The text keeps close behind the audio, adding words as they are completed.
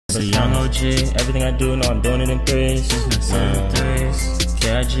It's a young OG, everything I do, know I'm doing it in threes.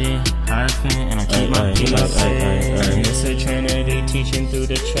 KIG, hyphen, and I keep my feet up. It's a trinity, teaching through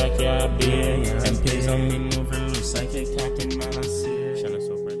the track, yeah, I be it. And pigs on me moving, new psychic acting, man, I see it.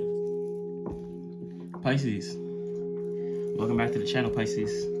 Pisces, welcome back to the channel,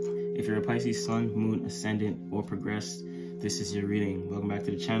 Pisces. If you're a Pisces sun, moon, ascendant, or progressed, this is your reading. Welcome back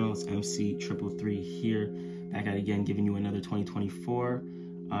to the channel. It's MC333 here, back at it again, giving you another 2024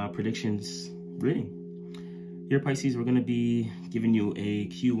 predictions reading. Here, Pisces, we're going to be giving you a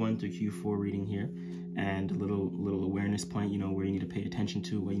Q1 through Q4 reading here, and a little awareness point, you know, where you need to pay attention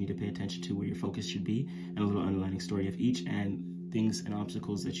to, what you need to pay attention to, where your focus should be, and a little underlining story of each, and things and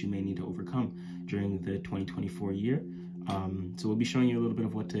obstacles that you may need to overcome during the 2024 year. So we'll be showing you a little bit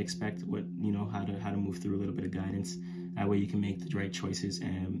of what to expect, what, you know, how to move through, a little bit of guidance. That way you can make the right choices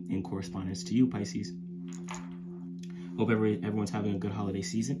in correspondence to you, Pisces. Hope everyone's having a good holiday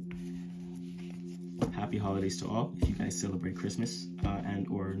season. Happy holidays to all. If you guys celebrate Christmas and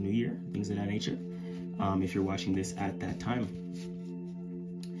or New Year, things of that nature. If you're watching this at that time.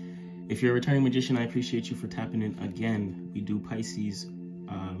 If you're a returning magician, I appreciate you for tapping in again. We do Pisces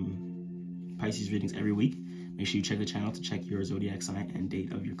readings every week. Make sure you check the channel to check your zodiac sign and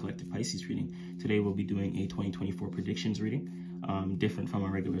date of your collective Pisces reading. Today we'll be doing a 2024 predictions reading, different from our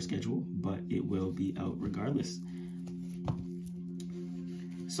regular schedule, but it will be out regardless.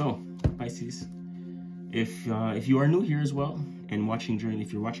 So, Pisces, if you are new here as well and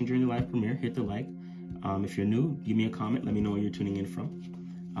if you're watching during the live premiere, hit the like. If you're new, give me a comment. Let me know where you're tuning in from.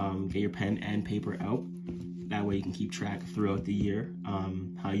 Get your pen and paper out. That way you can keep track throughout the year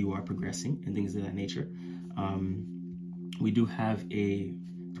how you are progressing and things of that nature. We do have a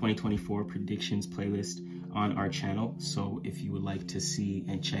 2024 predictions playlist on our channel. So if you would like to see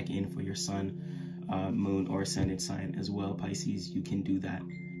and check in for your sun, moon, or ascendant sign as well, Pisces, you can do that.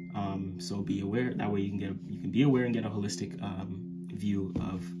 So be aware. That way you can be aware and get a holistic view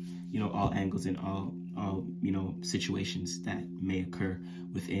of, you know, all angles and all you know, situations that may occur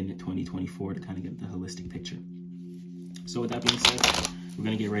within 2024 to kind of get the holistic picture. So with that being said, we're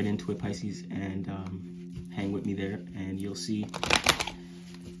gonna get right into it, Pisces, and hang with me there, and you'll see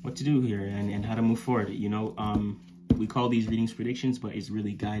what to do here and how to move forward. You know, we call these readings predictions, but it's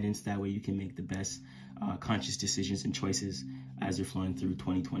really guidance. That way you can make the best conscious decisions and choices as you're flowing through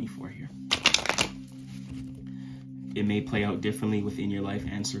 2024 here. It may play out differently within your life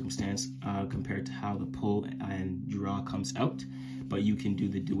and circumstance compared to how the pull and draw comes out, but you can do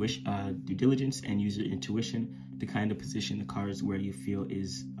the due diligence and use your intuition to kind of position the cards where you feel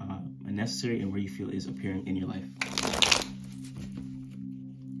is necessary and where you feel is appearing in your life.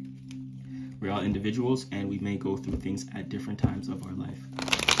 We're all individuals, and we may go through things at different times of our life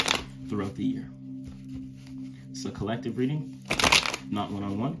throughout the year. It's a collective reading, not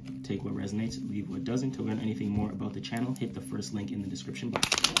one-on-one. Take what resonates, leave what doesn't. To learn anything more about the channel, hit the first link in the description box,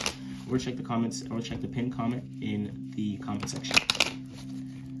 or check the comments, or check the pinned comment in the comment section.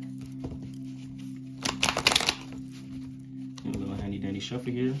 A little handy-dandy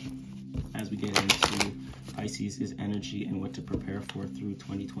shuffle here as we get into Pisces' energy and what to prepare for through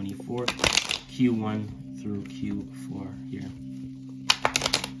 2024, Q1 through Q4 here.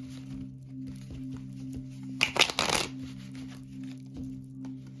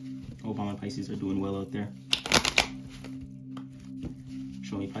 Hope all my Pisces are doing well out there.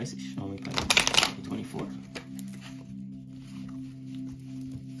 Show me Pisces, show me Pisces, 2024.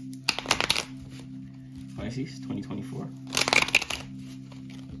 Pisces, 2024.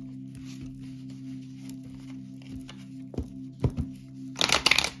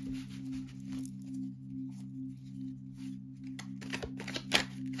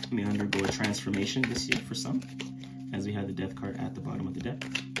 May undergo a transformation this year for some, as we have the death card at the bottom of the deck.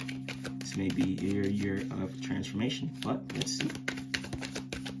 This may be your year of transformation, but let's see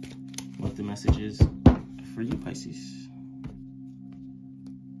what the message is for you, Pisces.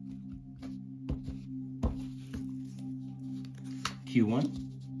 Q1,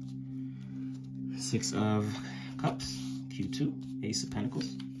 6 of Cups. Q2, Ace of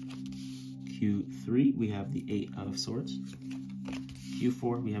Pentacles. Q3, we have the 8 of Swords.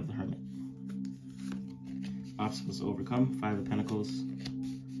 Q4, we have the Hermit. Obstacles to overcome, 5 of Pentacles,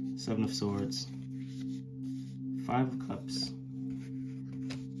 7 of Swords, 5 of Cups,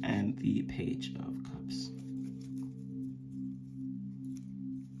 and the Page of Cups.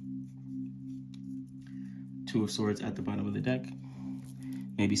 Two of Swords at the bottom of the deck.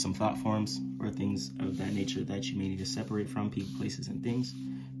 Maybe some thought forms or things of that nature that you may need to separate from, people, places, and things.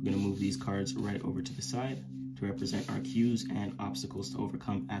 We're going to move these cards right over to the side to represent our cues and obstacles to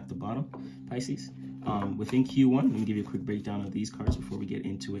overcome at the bottom, Pisces. Within Q1, let me give you a quick breakdown of these cards before we get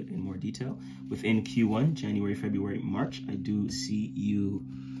into it in more detail. Within Q1, January, February, March, I do see you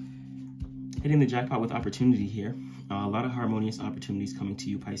hitting the jackpot with opportunity here. A lot of harmonious opportunities coming to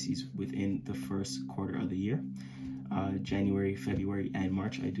you, Pisces, within the first quarter of the year. January, February, and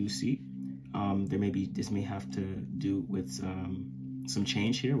March, I do see. This may have to do with some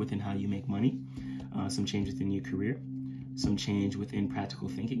change here within how you make money, some change within your career, some change within practical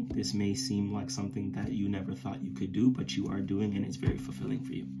thinking. This may seem like something that you never thought you could do, but you are doing, and it's very fulfilling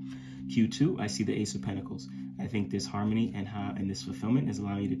for you. Q2, I see the Ace of Pentacles. I think this harmony and this fulfillment is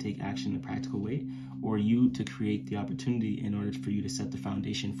allowing you to take action in a practical way, or you to create the opportunity in order for you to set the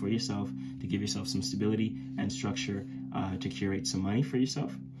foundation for yourself, to give yourself some stability and structure, to curate some money for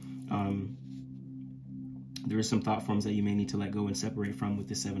yourself. There are some thought forms that you may need to let go and separate from with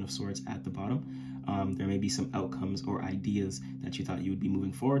the Seven of Swords at the bottom. There may be some outcomes or ideas that you thought you would be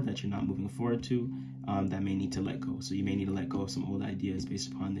moving forward that you're not moving forward to, that may need to let go. So you may need to let go of some old ideas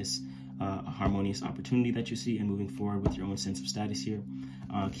based upon this harmonious opportunity that you see and moving forward with your own sense of status here.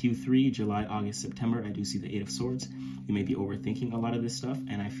 Q3, July, August, September, I do see the Eight of Swords. You may be overthinking a lot of this stuff,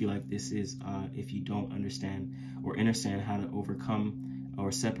 and I feel like this is if you don't understand or understand how to overcome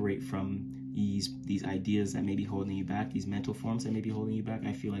or separate from these ideas that may be holding you back, these mental forms that may be holding you back,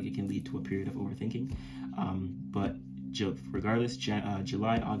 I feel like it can lead to a period of overthinking. But regardless,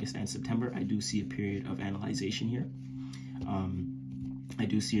 July, August, and September, I do see a period of analyzation here. I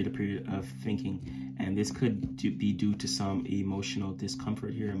do see it a period of thinking, and this could be due to some emotional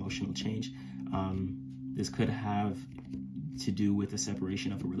discomfort here, emotional change. This could have to do with the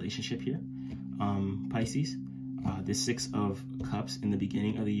separation of a relationship here, Pisces. The Six of Cups in the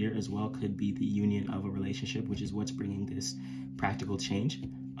beginning of the year as well could be the union of a relationship, which is what's bringing this practical change.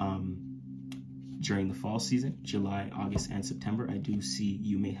 During the fall season, July, August, and September, I do see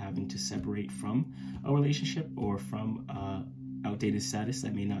you may having to separate from a relationship or from outdated status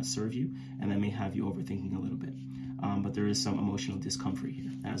that may not serve you and that may have you overthinking a little bit. But there is some emotional discomfort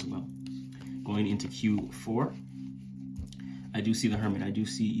here as well. Going into Q4, I do see the Hermit. I do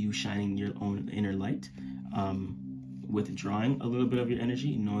see you shining your own inner light, withdrawing a little bit of your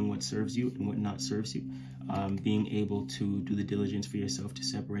energy, knowing what serves you and what not serves you, being able to do the diligence for yourself to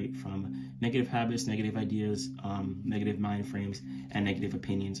separate from negative habits, negative ideas, negative mind frames, and negative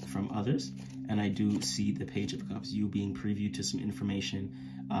opinions from others. And I do see the Page of Cups, you being preview to some information.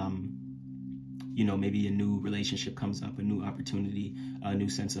 You know, maybe a new relationship comes up, a new opportunity, a new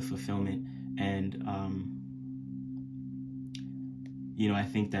sense of fulfillment, and you know, I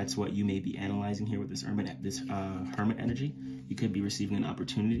think that's what you may be analyzing here with this hermit energy. You could be receiving an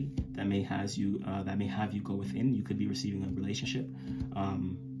opportunity that may have you go within. You could be receiving a relationship,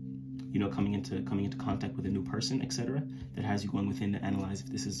 you know, coming into contact with a new person, etc. That has you going within to analyze if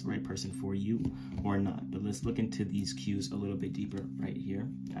this is the right person for you or not. But let's look into these cues a little bit deeper right here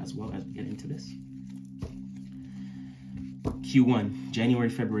as well as we get into this. Q1, January,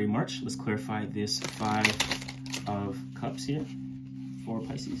 February, March. Let's clarify this Five of Cups here for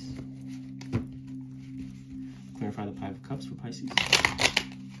Pisces. Clarify the Five of Cups for Pisces.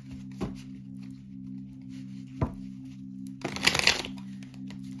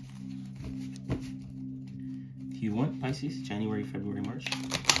 Q1, Pisces, January, February, March.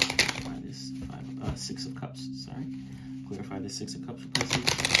 Clarify this Six of Cups, sorry. Clarify the Six of Cups for Pisces.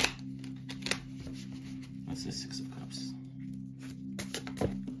 What's the Six of Cups?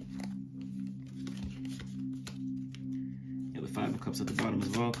 Five of Cups at the bottom as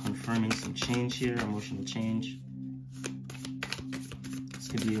well, confirming some change here, emotional change. This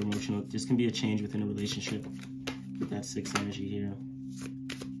could be emotional. This can be a change within a relationship with that Six energy here.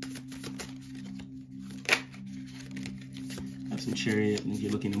 Have some Chariot, and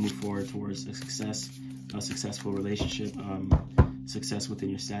you're looking to move forward towards a successful relationship, success within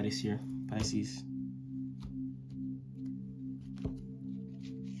your status here, Pisces.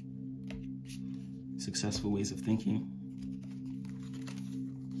 Successful ways of thinking.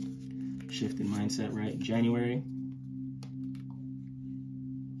 Shift in mindset, right? January.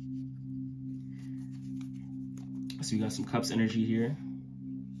 So we got some Cups energy here.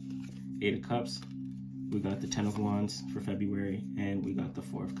 Eight of Cups. We got the Ten of Wands for February, and we got the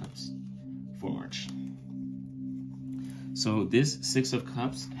Four of Cups for March. So this Six of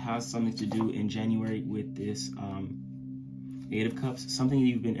Cups has something to do in January with this Eight of Cups, something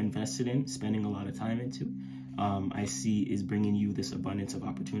you've been invested in, spending a lot of time into. I see is bringing you this abundance of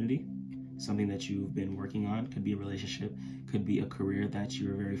opportunity. Something that you've been working on. Could be a relationship, could be a career that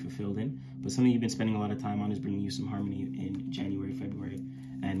you're very fulfilled in, but something you've been spending a lot of time on is bringing you some harmony in January, February,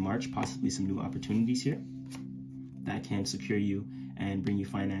 and March, possibly some new opportunities here that can secure you and bring you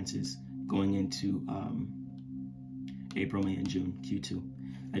finances going into April, May, and June, Q2.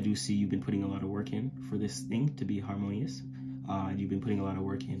 I do see you've been putting a lot of work in for this thing to be harmonious. You've been putting a lot of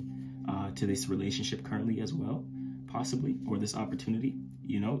work in to this relationship currently as well, possibly, or this opportunity.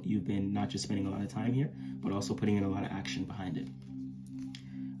 You know, you've been not just spending a lot of time here, but also putting in a lot of action behind it.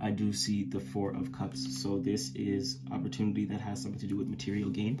 I do see the Four of Cups. So this is opportunity that has something to do with material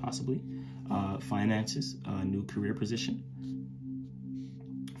gain, possibly, finances, a new career position.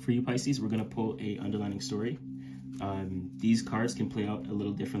 For you, Pisces, we're going to pull a underlining story. These cards can play out a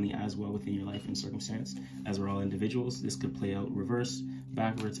little differently as well within your life and circumstance, as we're all individuals. This could play out reverse,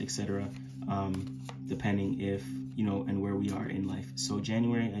 backwards, etc., depending if, you know, and where we are in life. So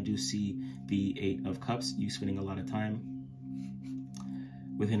January, I do see the Eight of Cups, you spending a lot of time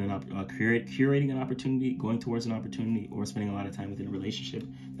within curating an opportunity, going towards an opportunity, or spending a lot of time within a relationship.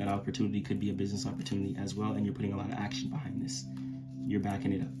 That opportunity could be a business opportunity as well, and you're putting a lot of action behind this. You're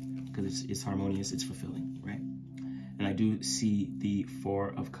backing it up because it's harmonious, it's fulfilling, right? And I do see the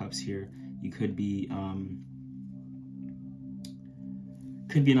Four of Cups here. You could be an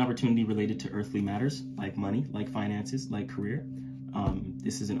opportunity related to earthly matters, like money, like finances, like career.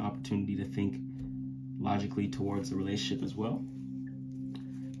 This is an opportunity to think logically towards the relationship as well.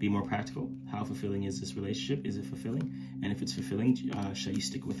 Be more practical. How fulfilling is this relationship? Is it fulfilling? And if it's fulfilling, shall you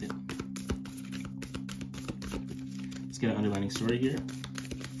stick with it? Let's get an underlining story here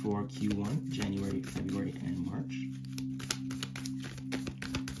for Q1, January, February, and March.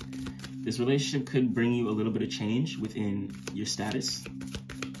 This relationship could bring you a little bit of change within your status,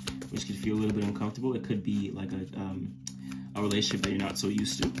 which could feel a little bit uncomfortable. It could be like a relationship that you're not so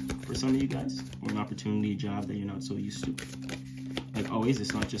used to for some of you guys, or an opportunity, a job that you're not so used to. Like always,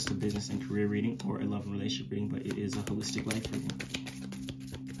 it's not just a business and career reading or a love and relationship reading, but it is a holistic life reading.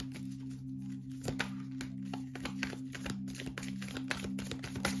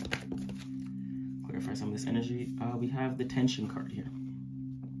 Clarify some of this energy. We have the tension card here.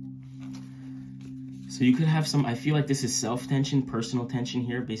 So you could have some, I feel like this is self-tension, personal tension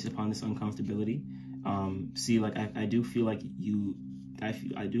here based upon this uncomfortability. See, like I do feel like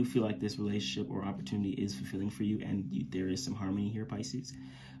I do feel like this relationship or opportunity is fulfilling for you, and there is some harmony here, Pisces.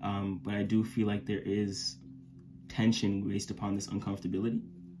 But I do feel like there is tension based upon this uncomfortability.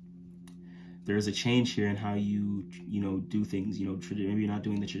 There is a change here in how you do things. You know, maybe you're not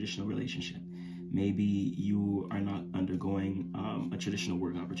doing the traditional relationship. Maybe you are not undergoing a traditional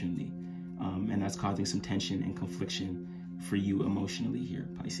work opportunity, and that's causing some tension and confliction for you emotionally here,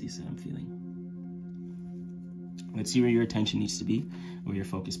 Pisces, that I'm feeling. Let's see where your attention needs to be, where your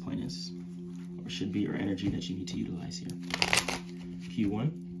focus point is, or should be, or energy that you need to utilize here.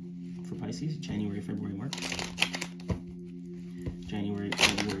 Q1 for Pisces, January, February, March. January,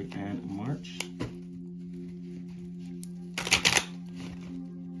 February, and March.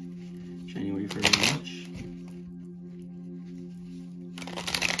 January, February, March.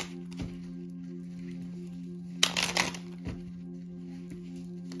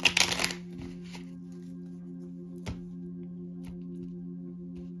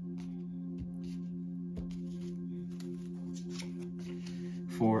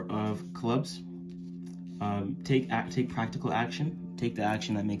 Four of Clubs. Take practical action. Take the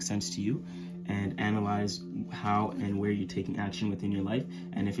action that makes sense to you, and analyze how and where you're taking action within your life,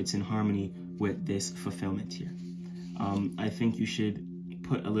 and if it's in harmony with this fulfillment here. I think you should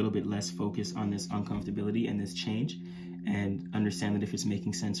put a little bit less focus on this uncomfortability and this change, and understand that if it's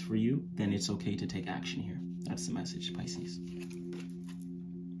making sense for you, then it's okay to take action here. That's the message, Pisces.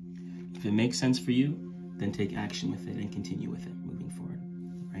 If it makes sense for you, then take action with it and continue with it moving forward,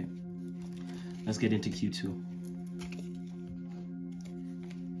 right? Let's get into Q2.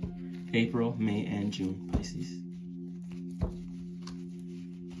 April, May, and June, Pisces.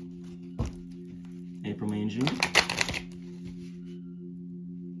 April, May, and June.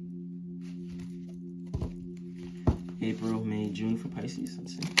 April, May, June for Pisces.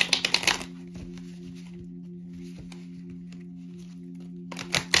 Let's see.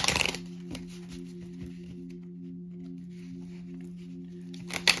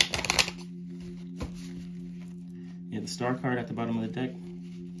 Yeah, the Star card at the bottom of the deck.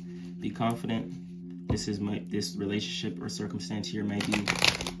 Be confident. This relationship or circumstance here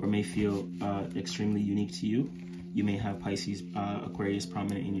may feel extremely unique to you. You may have Pisces, Aquarius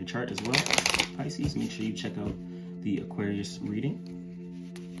prominent in your chart as well. Pisces, make sure you check out the Aquarius reading.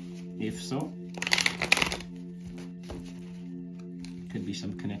 If so, could be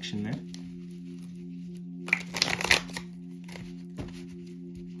some connection there.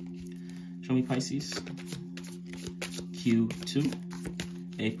 Show me Pisces. Q2.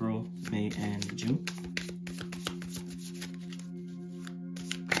 April, May, and June.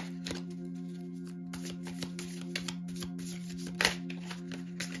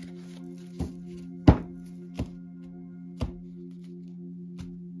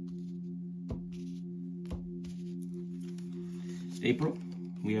 April,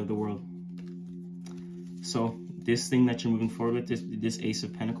 we have the World. So this thing that you're moving forward with, this Ace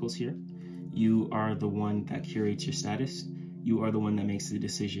of Pentacles here, you are the one that curates your status. You are the one that makes the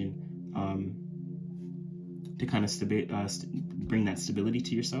decision to kind of bring that stability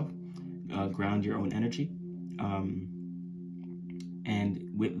to yourself, ground your own energy.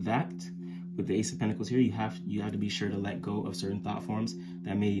 And with that, with the Ace of Pentacles here, you have to be sure to let go of certain thought forms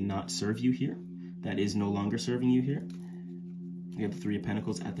that may not serve you here, that is no longer serving you here. We have the Three of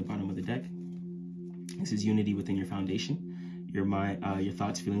Pentacles at the bottom of the deck. This is unity within your foundation. Your mind, your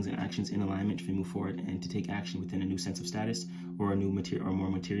thoughts, feelings, and actions in alignment to move forward and to take action within a new sense of status or a new material or more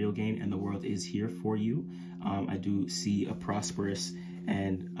material gain, and the world is here for you. I do see a prosperous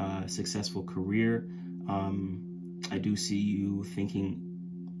and successful career. I do see you thinking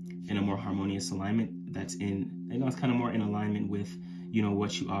in a more harmonious alignment that's in, it's kind of more in alignment with,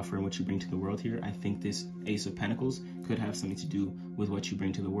 what you offer and what you bring to the world here. I think this Ace of Pentacles could have something to do with what you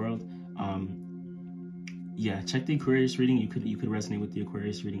bring to the world. Yeah, check the Aquarius reading. You could resonate with the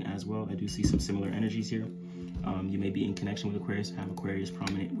Aquarius reading as well. I do see some similar energies here. You may be in connection with Aquarius, have Aquarius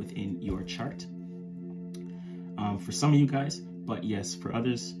prominent within your chart. For some of you guys, but yes, for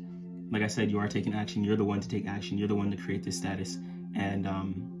others, like I said, you are taking action. You're the one to take action. You're the one to create this status. And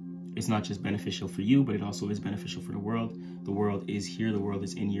it's not just beneficial for you, but it also is beneficial for the world. The world is here. The world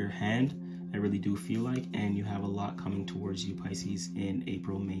is in your hand. I really do feel like, and you have a lot coming towards you, Pisces, in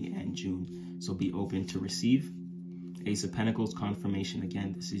April, May, and June. So be open to receive. Ace of Pentacles, confirmation.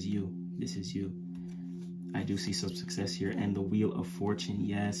 Again, this is you. This is you. I do see some success here. And the Wheel of Fortune.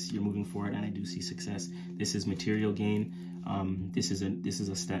 Yes, you're moving forward, and I do see success. This is material gain. This is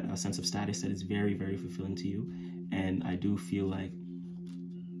a sense of status that is very, very fulfilling to you. And I do feel like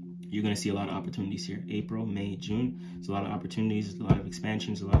you're going to see a lot of opportunities here. April, May, June. There's a lot of opportunities, a lot of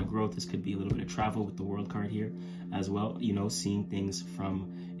expansions, a lot of growth. This could be a little bit of travel with the World card here as well. Seeing things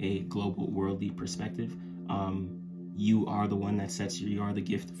from a global, worldly perspective. You are the one that you are the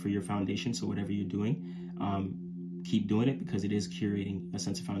gift for your foundation. So whatever you're doing, keep doing it, because it is curating a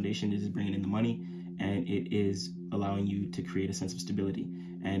sense of foundation. It is bringing in the money, and it is allowing you to create a sense of stability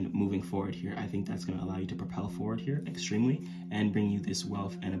and moving forward here. I think that's going to allow you to propel forward here extremely and bring you this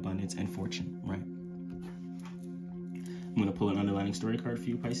wealth and abundance and fortune, right? I'm going to pull an underlining story card for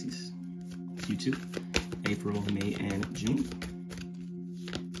you, Pisces. Q2, April, May, and June.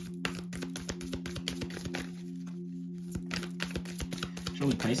 Show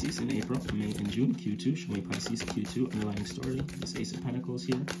me Pisces in April, May, and June. Q2, show me Pisces, Q2, underlining story. This Ace of Pentacles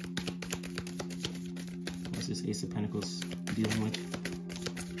here. What's this Ace of Pentacles dealing with?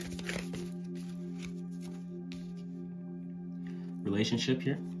 Relationship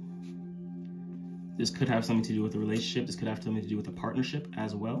here. This could have something to do with a relationship. This could have something to do with a partnership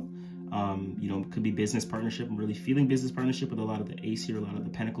as well. It could be business partnership. I'm really feeling business partnership with a lot of the Ace here, a lot of the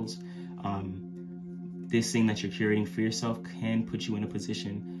Pentacles. This thing that you're curating for yourself can put you in a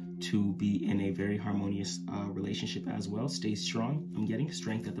position to be in a very harmonious relationship as well. Stay strong. I'm getting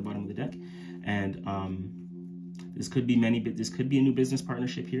strength at the bottom of the deck. And this could be a new business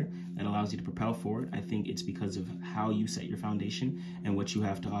partnership here that allows you to propel forward. I think it's because of how you set your foundation and what you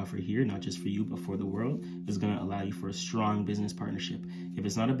have to offer here, not just for you, but for the world, is going to allow you for a strong business partnership. If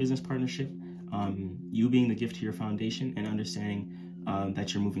it's not a business partnership, you being the gift to your foundation and understanding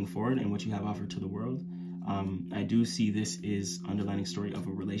that you're moving forward and what you have offered to the world, I do see this is underlining story of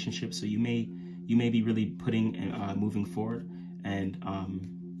a relationship. So you may be really putting and moving forward and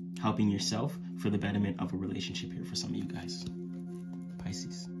helping yourself for the betterment of a relationship here for some of you guys,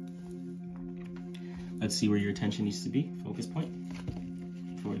 Pisces. Let's see where your attention needs to be. Focus point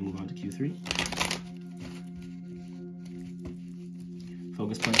before we move on to Q3.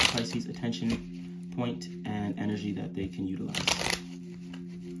 Focus point for Pisces, attention point, and energy that they can utilize.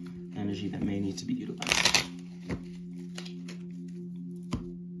 Energy that may need to be utilized.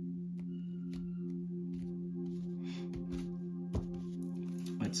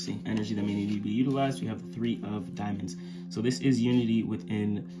 Let's see, energy that may need to be utilized. We have the Three of Diamonds. So this is unity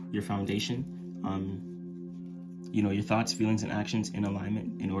within your foundation. Your thoughts, feelings, and actions in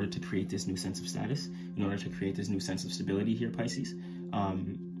alignment in order to create this new sense of status, in order to create this new sense of stability here, Pisces.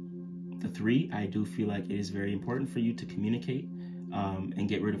 The three, I do feel like it is very important for you to communicate and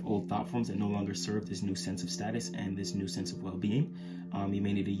get rid of old thought forms that no longer serve this new sense of status and this new sense of well-being. You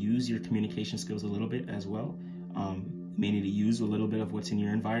may need to use your communication skills a little bit as well. You may need to use a little bit of what's in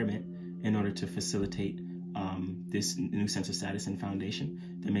your environment in order to facilitate this new sense of status and foundation.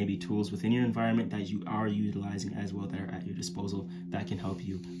 There may be tools within your environment that you are utilizing as well that are at your disposal that can help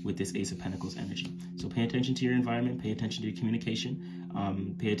you with this Ace of Pentacles energy. So pay attention to your environment, pay attention to your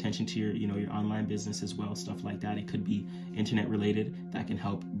communication, pay attention to your, your online business as well, stuff like that. It could be internet related that can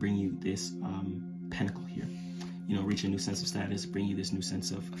help bring you this pentacle here. Reach a new sense of status, bring you this new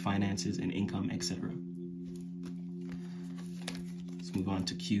sense of finances and income, etc. Let's move on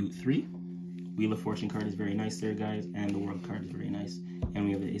to Q3. Wheel of Fortune card is very nice there, guys, and the World card is very nice. And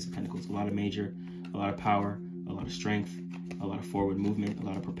we have the Ace of Pentacles. A lot of major, a lot of power, a lot of strength, a lot of forward movement, a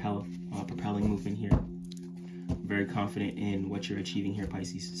lot of propelling movement here. Very confident in what you're achieving here,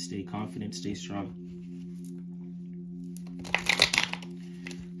 Pisces. Stay confident, stay strong.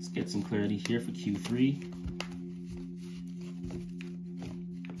 Let's get some clarity here for Q3.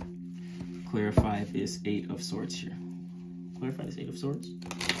 Clarify this Eight of Swords here. Clarify this Eight of Swords.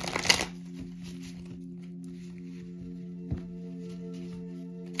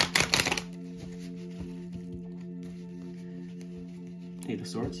 Eight of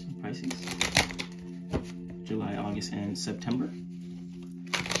Swords, Pisces. July, August, and September.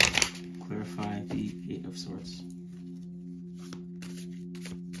 Clarify the Eight of Swords.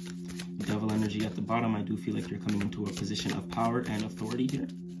 Devil energy at the bottom. I do feel like you're coming into a position of power and authority here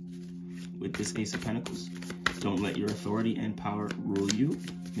with this Ace of Pentacles. Don't let your authority and power rule you.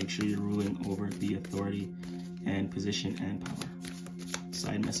 Make sure you're ruling over the authority and position and power.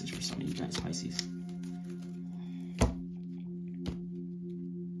 Side message for some of you guys, Pisces.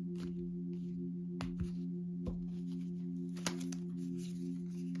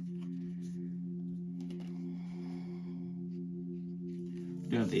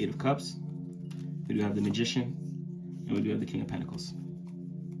 We do have the Eight of Cups. We do have the Magician. And we do have the King of Pentacles.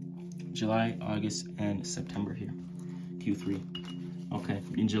 July, August, and September here, Q3. Okay,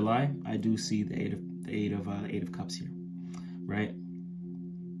 in July, I do see the Eight of Cups here, right?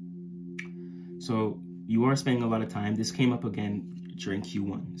 So you are spending a lot of time. This came up again during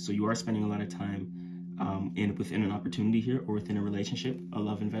Q1. So you are spending a lot of time within an opportunity here or within a relationship, a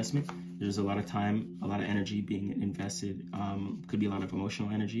love investment. There's a lot of time, a lot of energy being invested. Could be a lot of emotional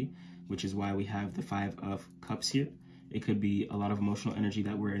energy, which is why we have the Five of Cups here. It could be a lot of emotional energy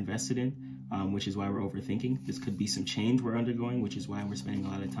that we're invested in, which is why we're overthinking. This could be some change we're undergoing, which is why we're spending a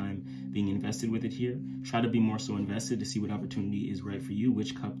lot of time being invested with it here. Try to be more so invested to see what opportunity is right for you,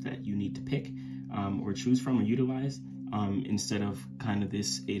 which cup that you need to pick or choose from or utilize, instead of kind of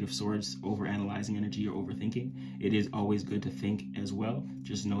this Eight of Swords, overanalyzing energy or overthinking. It is always good to think as well.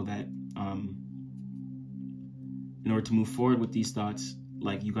 Just know that in order to move forward with these thoughts,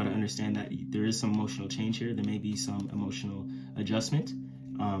 like, you got to understand that there is some emotional change here. There may be some emotional adjustment,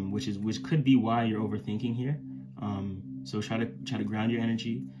 which could be why you're overthinking here. So try to ground your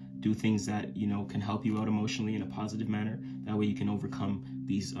energy, do things that can help you out emotionally in a positive manner. That way you can overcome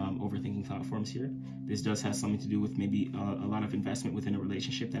these overthinking thought forms here. This does have something to do with maybe a lot of investment within a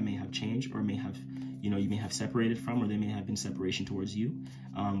relationship that may have changed, or may have you may have separated from, or they may have been separation towards you,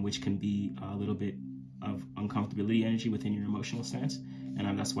 which can be a little bit of uncomfortability energy within your emotional stance.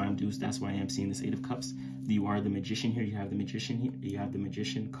 And that's why I am seeing this Eight of Cups. You are the Magician here. You have the Magician here. You have the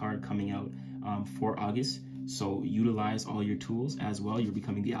Magician card coming out for August. So utilize all your tools as well. You're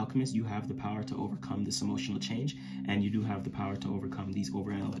becoming the alchemist. You have the power to overcome this emotional change, and you do have the power to overcome these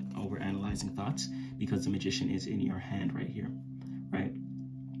overanalyzing thoughts, because the Magician is in your hand right here, right?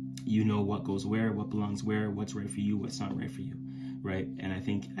 You know what goes where, what belongs where, what's right for you, what's not right for you. Right, and I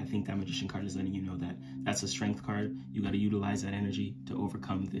think that Magician card is letting you know that that's a strength card. You got to utilize that energy to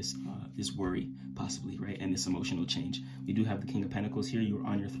overcome this this worry, possibly, right, and this emotional change. We do have the King of Pentacles here. You're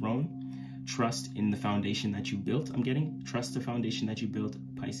on your throne. Trust in the foundation that you built. I'm getting trust the foundation that you built,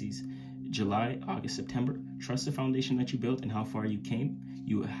 Pisces. July, August, September. Trust the foundation that you built and how far you came.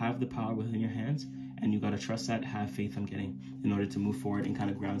 You have the power within your hands, and you got to trust that, have faith, I'm getting, in order to move forward and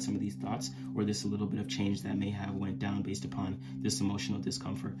kind of ground some of these thoughts, or this a little bit of change that may have went down based upon this emotional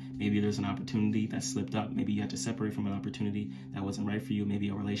discomfort. Maybe there's an opportunity that slipped up. Maybe you had to separate from an opportunity that wasn't right for you, maybe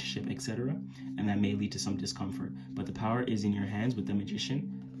a relationship, etc. And that may lead to some discomfort. But the power is in your hands with the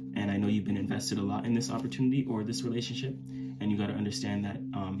Magician. And I know you've been invested a lot in this opportunity or this relationship. And you got to understand that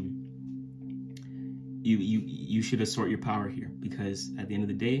you should assort your power here, because at the end of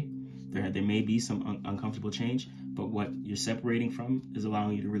the day, there may be some uncomfortable change, but what you're separating from is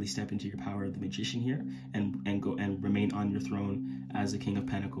allowing you to really step into your power of the Magician here, and go and remain on your throne as the King of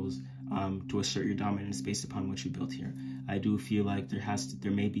Pentacles, to assert your dominance based upon what you built here. I do feel like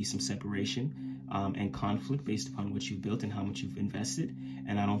there may be some separation and conflict based upon what you've built and how much you've invested,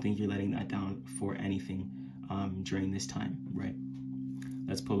 and I don't think you're letting that down for anything during this time, right?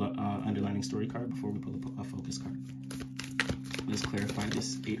 Let's pull an underlining story card before we pull a focus card. Let's clarify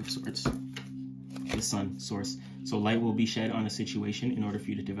this Eight of Swords. The Sun, source. So light will be shed on a situation in order for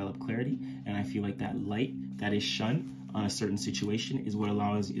you to develop clarity, and I feel like that light that is shone on a certain situation is what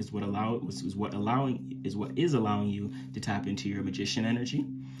is allowing you to tap into your magician energy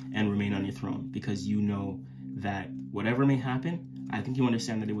and remain on your throne, because you know that whatever may happen, I think you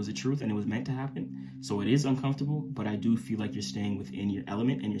understand that it was a truth and it was meant to happen. So it is uncomfortable, but I do feel like you're staying within your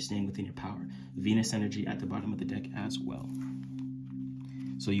element and you're staying within your power. Venus energy at the bottom of the deck as well.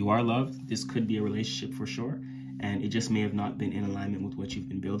 So you are loved. This could be a relationship for sure, and it just may have not been in alignment with what you've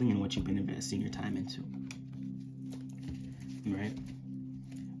been building and what you've been investing your time into, right?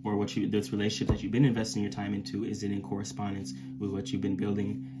 Or this relationship that you've been investing your time into isn't in correspondence with what you've been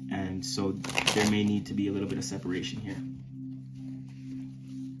building, and so there may need to be a little bit of separation here.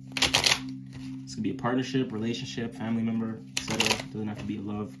 This could be a partnership, relationship, family member, etc. Doesn't have to be a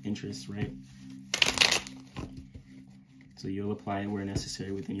love interest, right? So you'll apply it where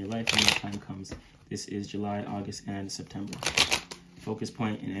necessary within your life when the time comes. This is July, August, and September. Focus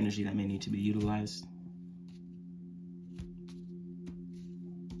point and energy that may need to be utilized.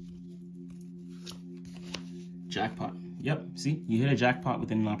 Jackpot. Yep, see, you hit a jackpot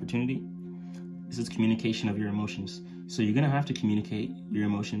within an opportunity. This is communication of your emotions. So you're gonna have to communicate your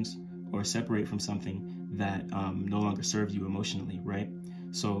emotions or separate from something that no longer serves you emotionally, right?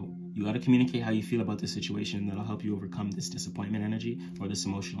 So you got to communicate how you feel about this situation. That'll help you overcome this disappointment energy or this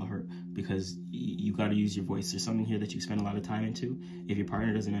emotional hurt, because you got to use your voice. There's something here that you spend a lot of time into. If your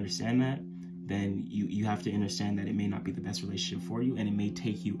partner doesn't understand that, then you have to understand that it may not be the best relationship for you, and it may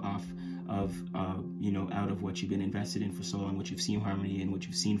take you off of, out of what you've been invested in for so long, what you've seen harmony in, what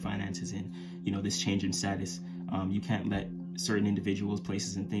you've seen finances in, this change in status. You can't let certain individuals,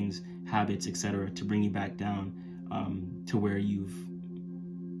 places and things, habits, etc. to bring you back down to where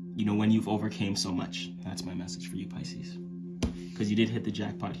when you've overcame so much. That's my message for you, Pisces. Because you did hit the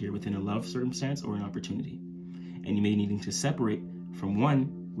jackpot here within a love circumstance or an opportunity. And you may be needing to separate from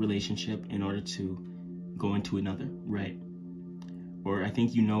one relationship in order to go into another, right? Or I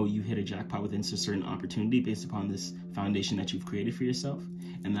think you hit a jackpot within a certain opportunity based upon this foundation that you've created for yourself.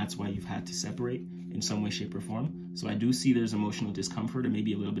 And that's why you've had to separate in some way, shape, or form. So I do see there's emotional discomfort or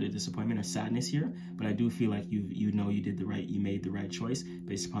maybe a little bit of disappointment or sadness here, but I do feel like you made the right choice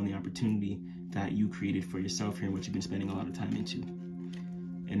based upon the opportunity that you created for yourself here and what you've been spending a lot of time into.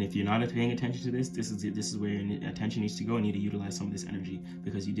 And if you're not paying attention to this is where your attention needs to go, and you need to utilize some of this energy,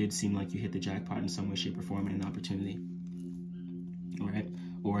 because you did seem like you hit the jackpot in some way, shape, or form in an opportunity, all right?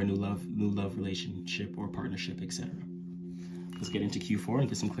 Or a new love relationship or partnership, etc. Let's get into Q4 and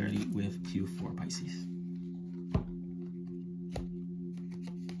get some clarity with Q4, Pisces.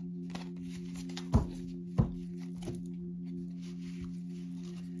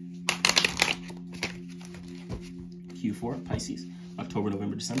 Q4, Pisces, October,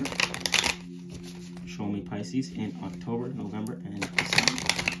 November, December. Show me Pisces in October, November, and December.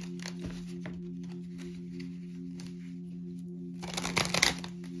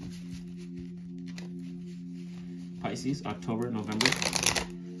 Pisces, October, November,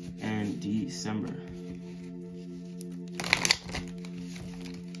 and December.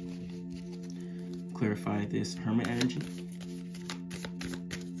 Clarify this Hermit energy.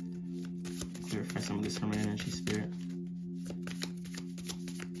 Clarify some of this Hermit energy, Spirit.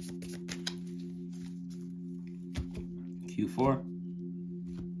 Q4.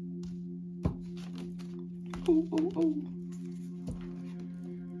 Ooh, ooh, ooh.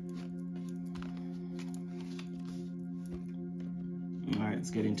 All right, let's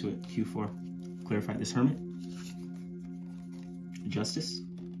get into it. Q4. Clarify this Hermit. Justice.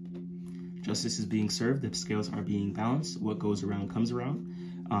 Justice is being served. The scales are being balanced. What goes around comes around.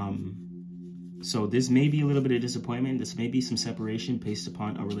 So this may be a little bit of disappointment. This may be some separation based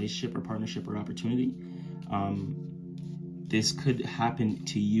upon a relationship or partnership or opportunity. This could happen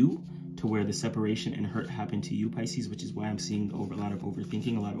to you, to where the separation and hurt happened to you, Pisces, which is why I'm seeing a lot of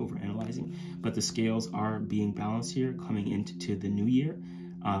overthinking, a lot of overanalyzing. But the scales are being balanced here coming into the new year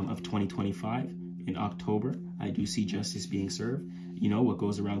of 2025. In October, I do see justice being served. What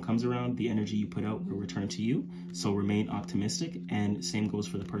goes around comes around. The energy you put out will return to you. So remain optimistic. And same goes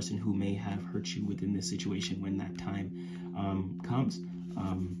for the person who may have hurt you within this situation when that time comes.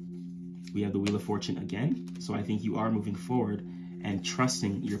 We have the Wheel of Fortune again. So I think you are moving forward and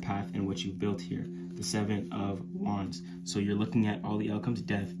trusting your path and what you've built here. the Seven of Wands. So you're looking at all the outcomes.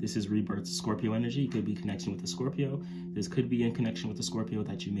 Death, this is rebirth. Scorpio energy, could be connection with the Scorpio. This could be in connection with the Scorpio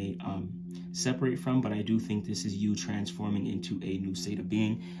that you may separate from, but I do think this is you transforming into a new state of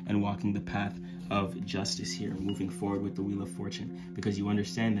being and walking the path of justice here, moving forward with the Wheel of Fortune, because you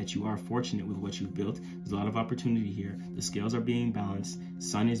understand that you are fortunate with what you've built. There's a lot of opportunity here. The scales are being balanced.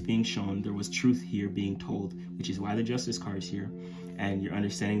 Sun is being shown. There was truth here being told, which is why the Justice card is here. And you're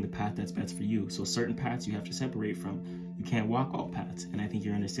understanding the path that's best for you. So certain paths you have to separate from. You can't walk all paths. And I think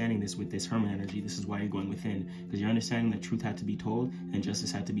you're understanding this with this Hermit energy. This is why you're going within, because you're understanding that truth had to be told and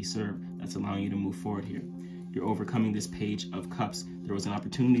justice had to be served. That's allowing you to move forward here. You're overcoming this Page of Cups. There was an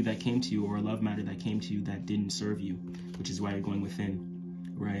opportunity that came to you, or a love matter that came to you that didn't serve you, which is why you're going within,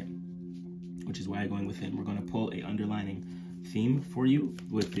 right? Which is why you're going within. We're going to pull a underlining theme for you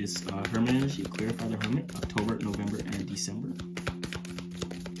with this Hermit energy. Clarify the Hermit, October, November, and December.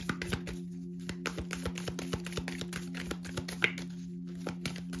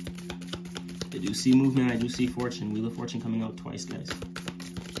 I do see movement, I do see fortune. Wheel of Fortune coming out twice, guys.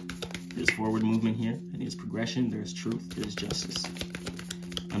 There's forward movement here, and there's progression, there's truth, there's justice.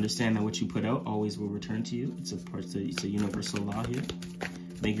 Understand that what you put out always will return to you. It's a universal law here.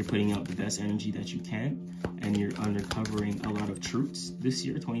 I think you're putting out the best energy that you can, and you're uncovering a lot of truths this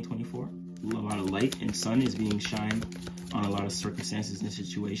year, 2024. A lot of light and sun is being shined on a lot of circumstances and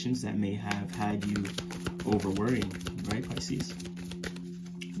situations that may have had you over worrying, right, Pisces?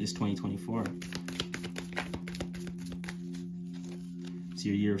 This 2024. It's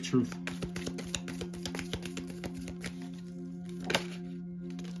your year of truth.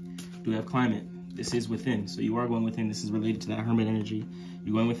 Do we have climate? This is within. So you are going within. This is related to that Hermit energy.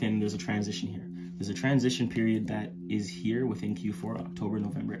 You're going within. There's a transition here. There's a transition period that is here within Q4, October,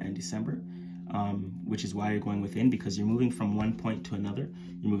 November, and December, which is why you're going within, because you're moving from one point to another.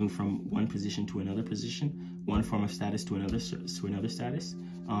 You're moving from one position to another position, one form of status to another status,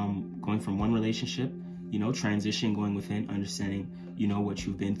 going from one relationship, you know, transition, going within, understanding, you know, what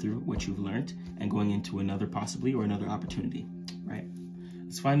you've been through, what you've learned, and going into another possibly, or another opportunity, right?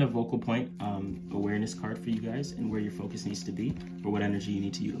 Let's find a vocal point awareness card for you guys and where your focus needs to be, or what energy you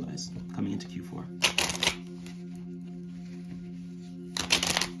need to utilize coming into Q4.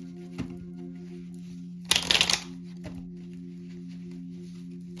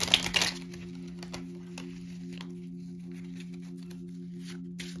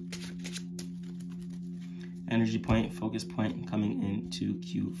 Energy point, focus point coming into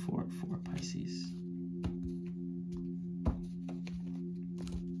Q4 for Pisces.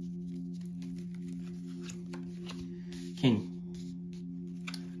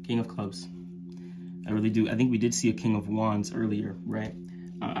 King of Clubs. I really do. I think we did see a King of Wands earlier, right?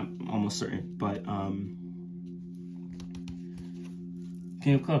 I'm almost certain, but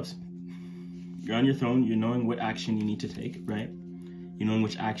King of Clubs. You're on your throne. You're knowing what action you need to take, right? You're knowing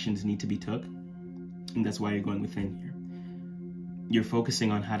which actions need to be took, and that's why you're going within here. You're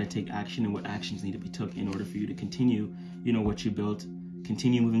focusing on how to take action and what actions need to be took in order for you to continue, you know, what you built,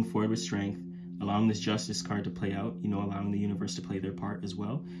 continue moving forward with strength, allowing this Justice card to play out, you know, allowing the universe to play their part as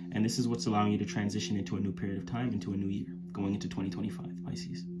well. And this is what's allowing you to transition into a new period of time, into a new year, going into 2025,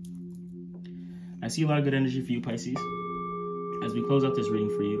 Pisces. I see a lot of good energy for you, Pisces. As we close out this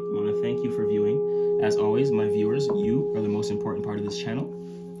reading for you, I want to thank you for viewing. As always, my viewers, you are the most important part of this channel.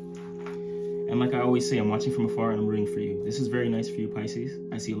 And like I always say, I'm watching from afar and I'm rooting for you. This is very nice for you, Pisces.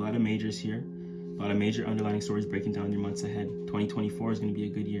 I see a lot of majors here, a lot of major underlying stories breaking down your months ahead. 2024 is going to be a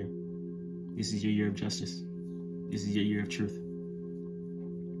good year. This is your year of justice. This is your year of truth.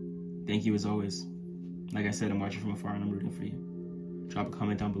 Thank you as always. Like I said, I'm watching from afar and I'm rooting for you. Drop a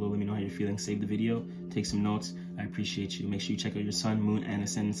comment down below. Let me know how you're feeling. Save the video. Take some notes. I appreciate you. Make sure you check out your sun, moon, and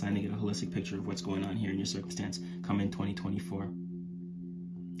ascendant sign to get a holistic picture of what's going on here in your circumstance coming 2024.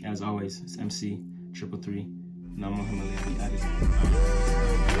 As always, it's MC 333. Namo Himalaya.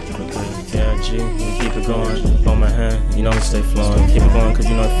 Yeah, G, we keep it going. On my hand, you know it stay flowing. Keep it going, cause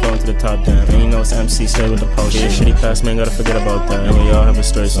you know it's flowing to the top down. And you know it's MC, stay with the post. Yeah, shitty past, man, gotta forget about that. And we all have a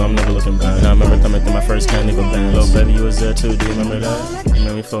story, so I'm never looking back. And I remember coming through my first candy go band. Little baby, you was there too, do you remember that? You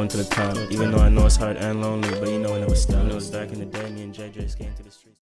remember me flowing to the top. Even though I know it's hard and lonely, but you know it never stopped. It was back in the day, me and JJ came to the streets.